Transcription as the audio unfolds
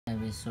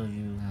me show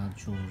you how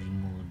to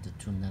remove the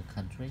tuner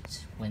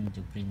cartridge when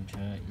the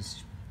printer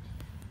is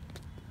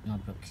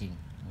not working,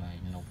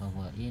 like no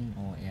power in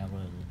or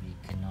error. We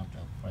cannot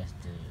press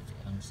the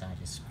inside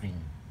the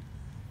screen.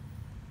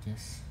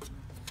 Just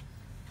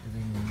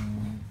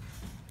even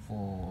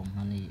for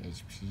many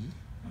HP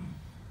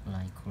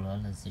like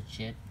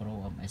LaserJet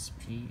Pro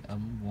HP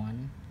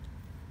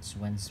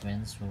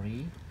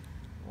M177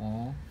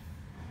 or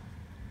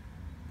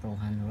Pro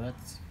 100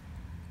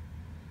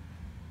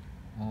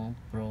 or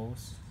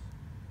Pros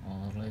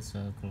or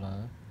Laser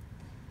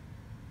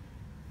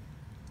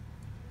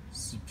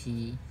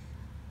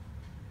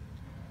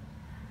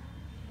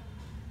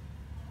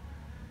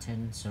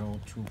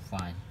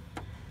CP1025.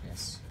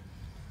 Yes,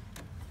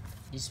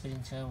 this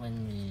printer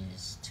when we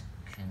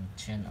can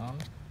turn on,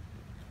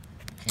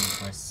 can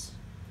press.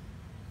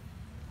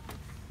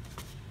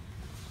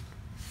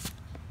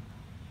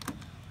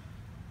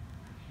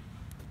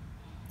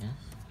 Yes,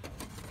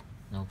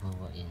 no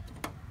power in.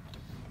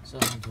 So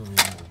I have to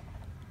remove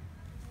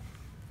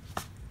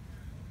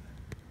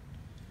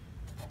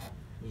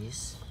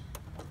this.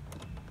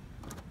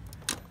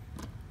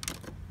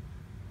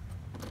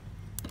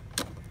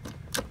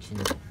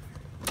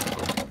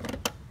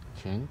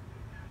 Can.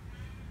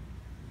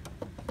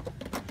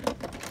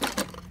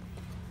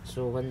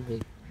 So when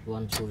we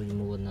want to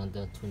remove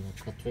another tuner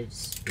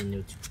cartridge, we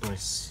need to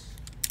press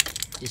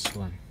this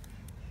one.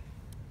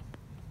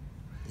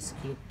 This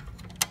clip.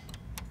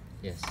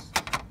 Yes.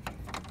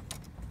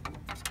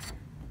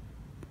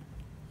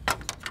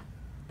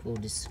 Pull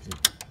this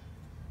clip.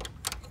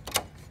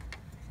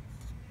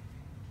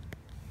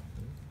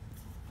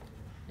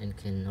 And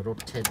can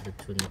rotate the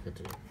tuner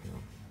cartridge. No.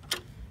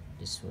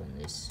 This one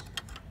is.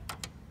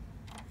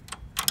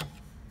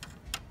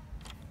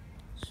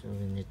 So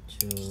we need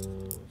to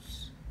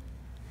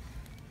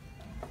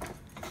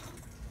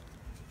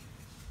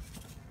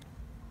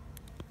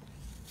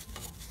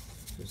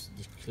use the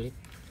clip.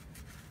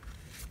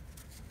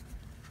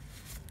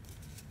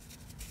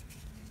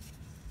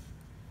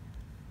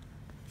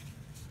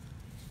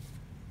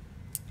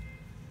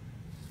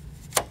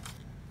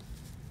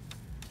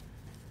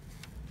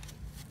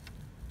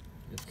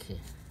 Okay.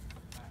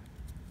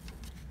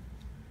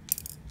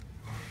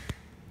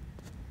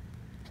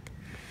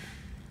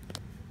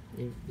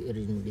 In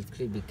the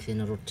clip we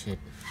can rotate.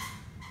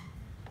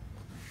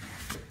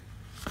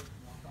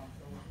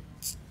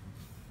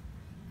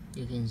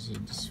 You can see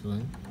this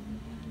one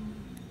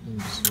and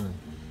this one.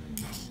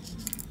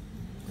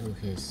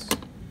 Okay.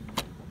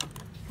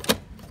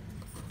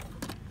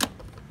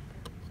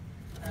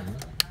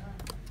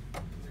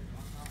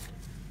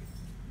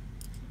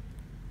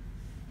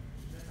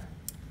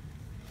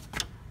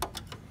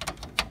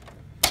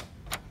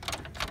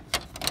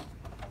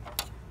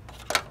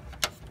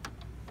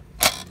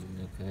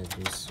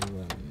 This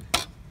one.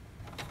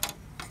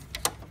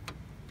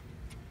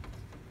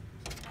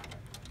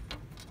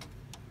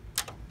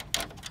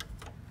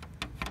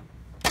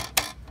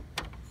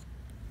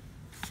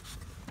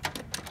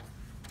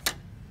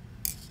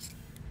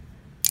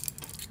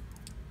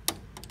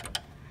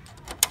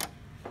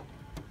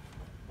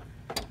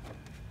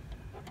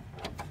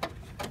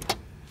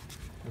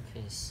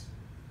 Okay,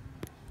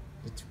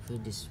 let's put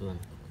this one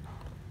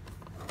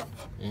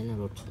and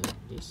rotate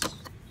this.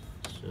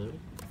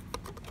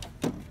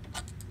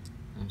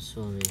 I'm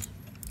sorry,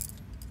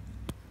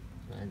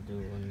 I do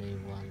only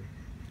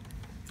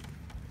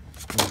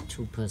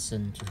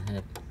 2% to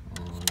have,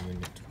 or we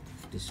need to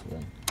put this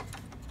one.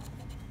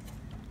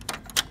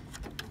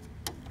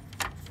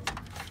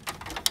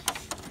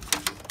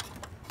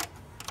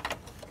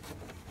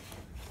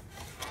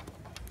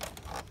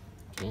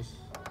 Okay,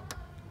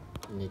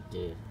 need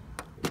to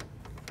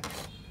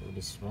put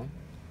this one.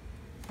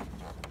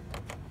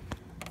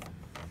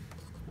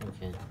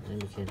 Okay, then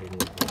we can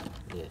remove it.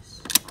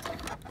 Yes.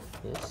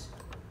 Yes.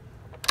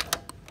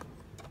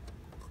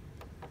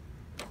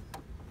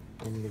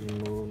 And we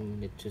remove,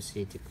 need to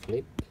see the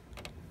clip.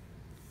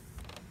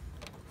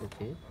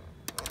 Okay.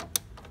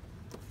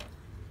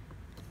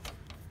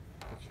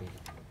 Okay.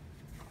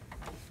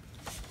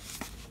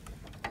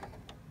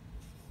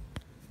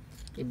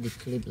 If the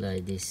clip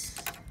like this,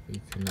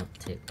 we cannot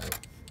take out.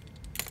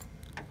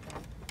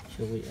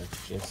 So we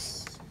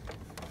adjust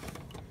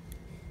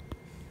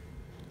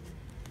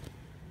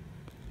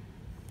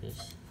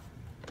this.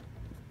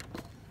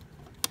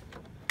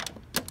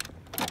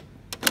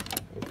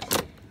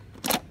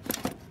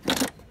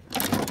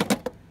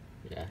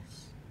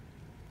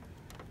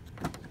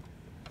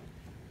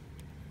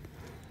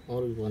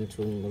 Or we want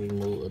to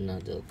remove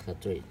another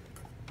cartridge.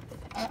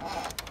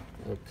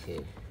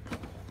 Okay.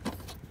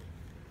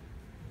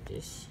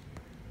 This.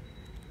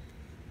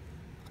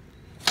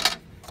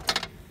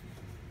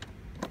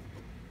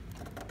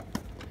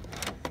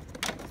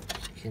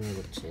 Can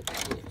rotate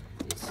here.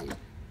 You see.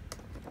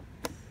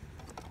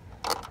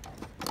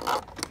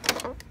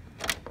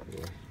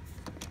 Yeah.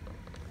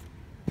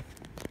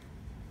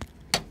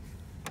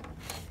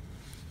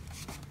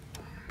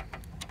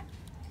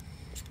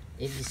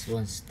 If this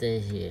one stay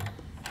here,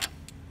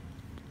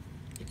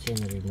 you can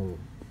remove.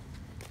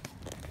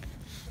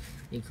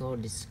 We call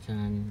this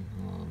kind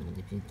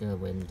the printer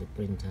when the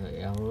printer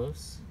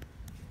errors.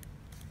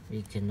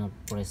 We cannot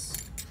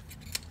press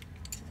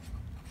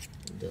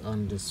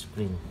on the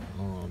screen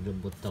or the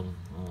button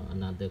or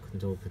another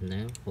control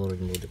panel for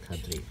remove the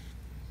cartridge.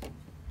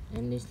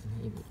 And this,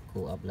 if it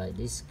go up like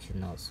this,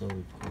 cannot, so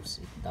we push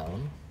it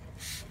down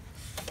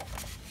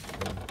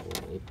and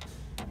hold it.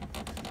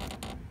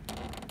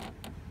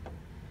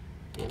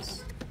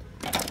 Yes.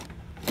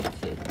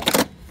 Okay.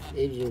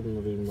 If you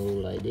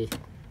remove like this,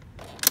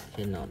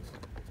 cannot.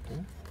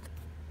 Okay?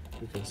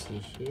 You can see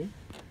here,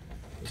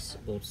 it's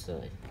both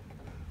sides.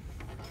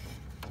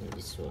 And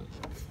this one.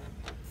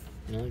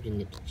 Now you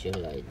need to check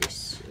like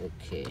this.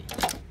 Okay.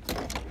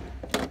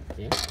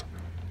 Yeah.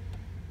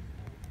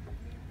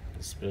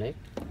 It's black.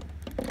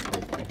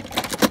 Okay.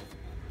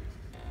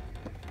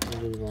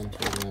 And we want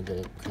to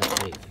another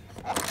cartridge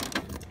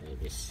like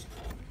this.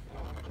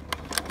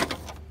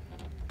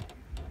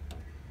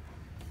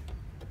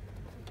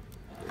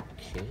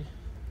 Okay.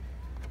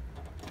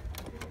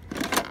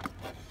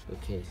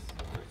 Okay.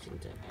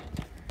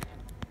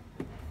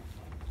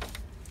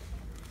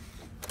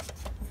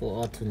 For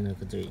alternate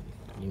cartridge,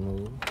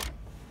 remove.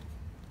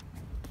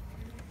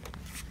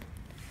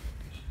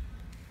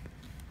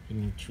 You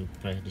need to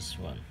press this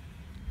one.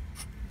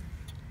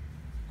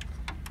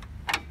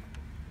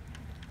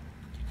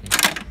 Okay.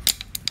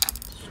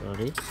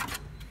 Sorry.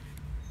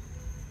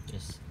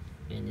 Just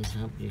when it's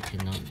up, you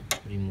cannot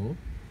remove.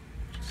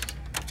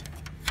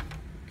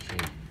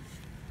 Okay.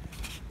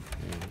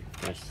 And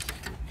press.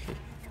 Okay.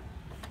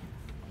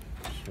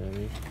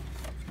 Sorry.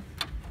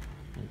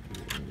 I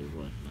do only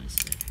one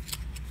myself.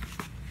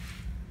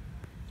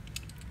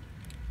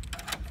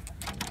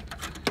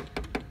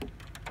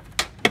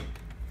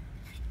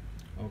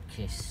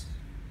 Okay,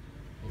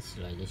 it's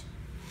like this.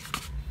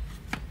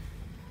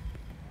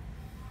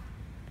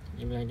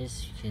 If like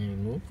this, you can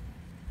remove.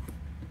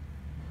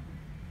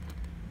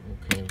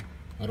 Okay,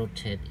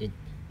 rotate it.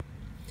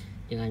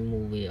 Nhưng anh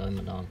move về ở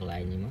một đòn cái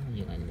này mà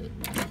nhưng anh được.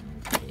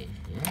 Okay,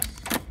 yes.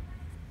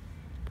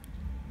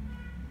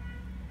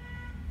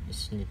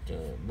 It's need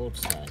both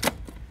sides.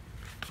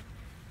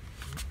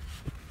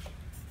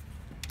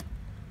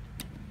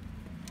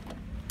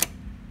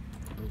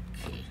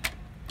 Okay.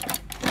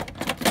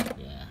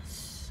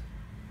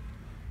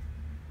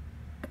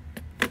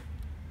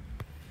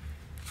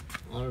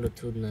 All the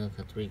tuner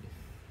cartridge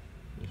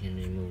you can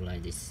remove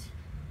like this.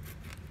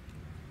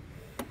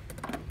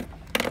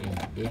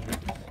 Okay,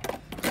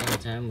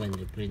 sometimes when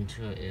the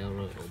printer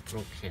error or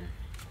broken,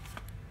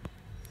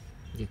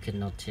 you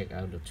cannot take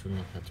out the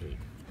tuner cartridge.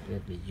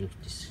 Let me use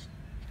this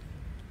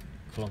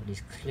clock,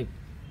 this clip.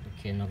 You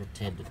cannot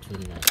rotate the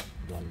tuner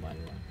one by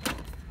one.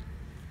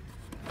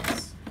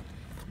 Yes.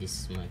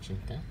 This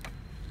magenta.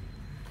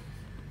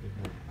 You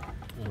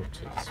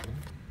rotate this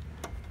one.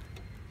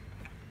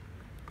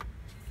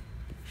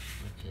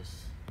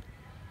 Yes,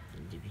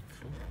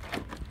 individual.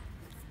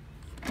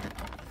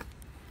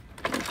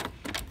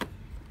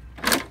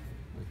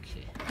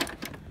 Okay,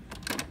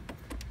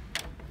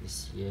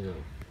 this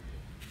yellow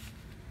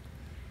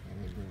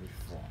and then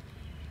before.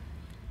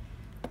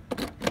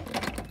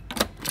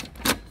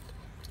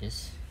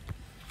 Yes,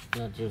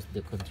 not use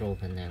the control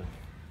panel.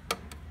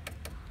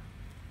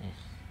 Yes,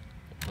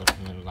 the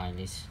control panel like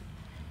this.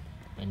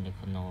 When the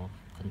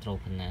control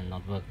panel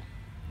not work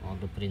or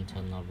the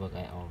printer not work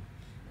at all.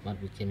 But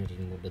we can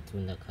remove the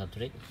tuner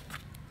cartridge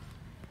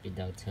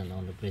without turn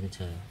on the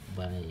printer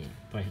by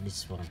press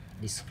this one,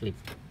 this clip.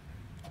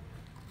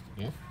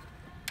 Yeah.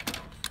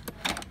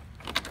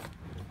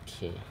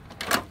 Okay.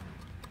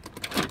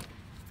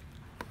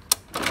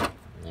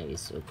 Now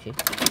it's okay.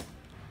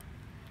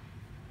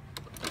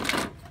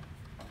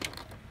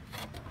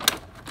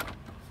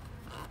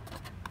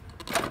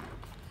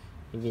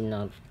 If we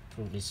not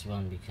prove this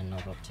one, we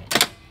cannot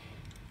rotate.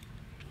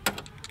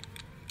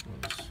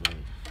 Oh,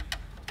 sorry.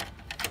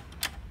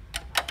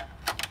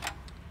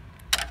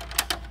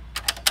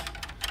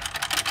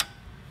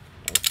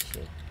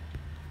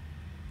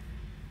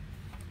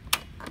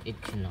 It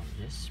cannot,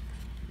 yes,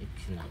 it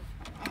cannot.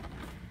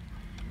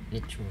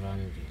 Need to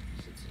run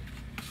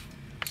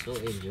the. So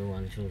if you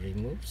want to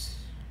remove,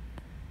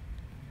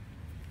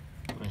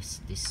 press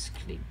this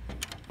clip.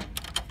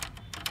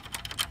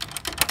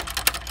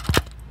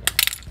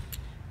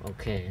 Yeah.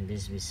 Okay, and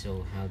this will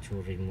show how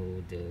to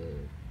remove the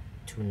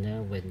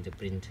tuner when the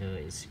printer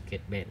is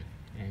get bent.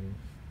 And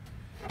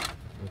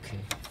okay,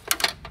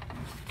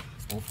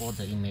 or for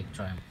the image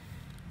drum.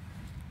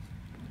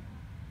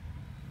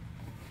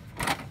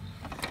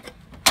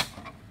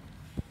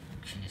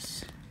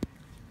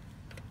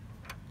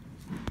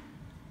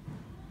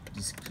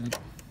 This clip.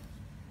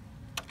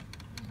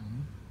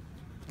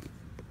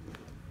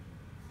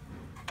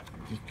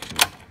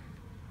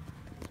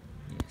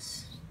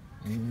 Yes,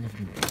 and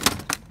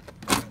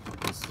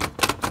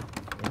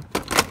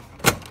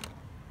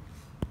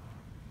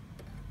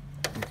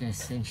okay,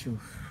 thank you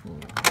for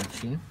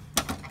watching.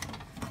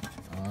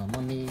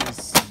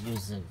 Mommy's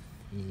user,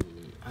 he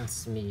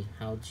asked me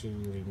how to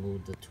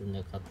remove the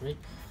tuner cartridge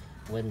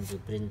when the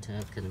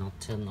printer cannot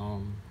turn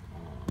on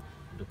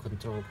the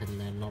control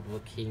panel not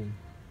working.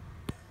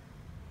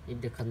 If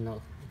the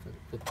cannot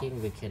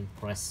working, we can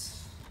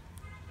press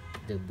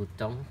the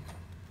button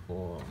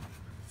for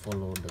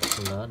follow the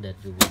color that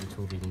you want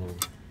to remove.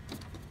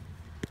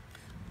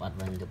 But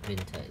when the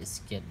printer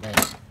is get bad,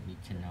 we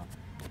cannot.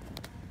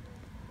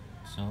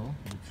 So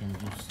we can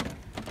use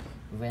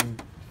when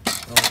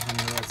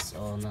 400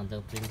 or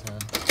another printer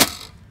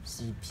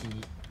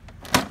CP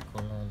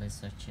color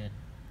LaserJet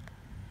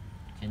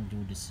can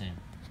do the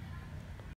same.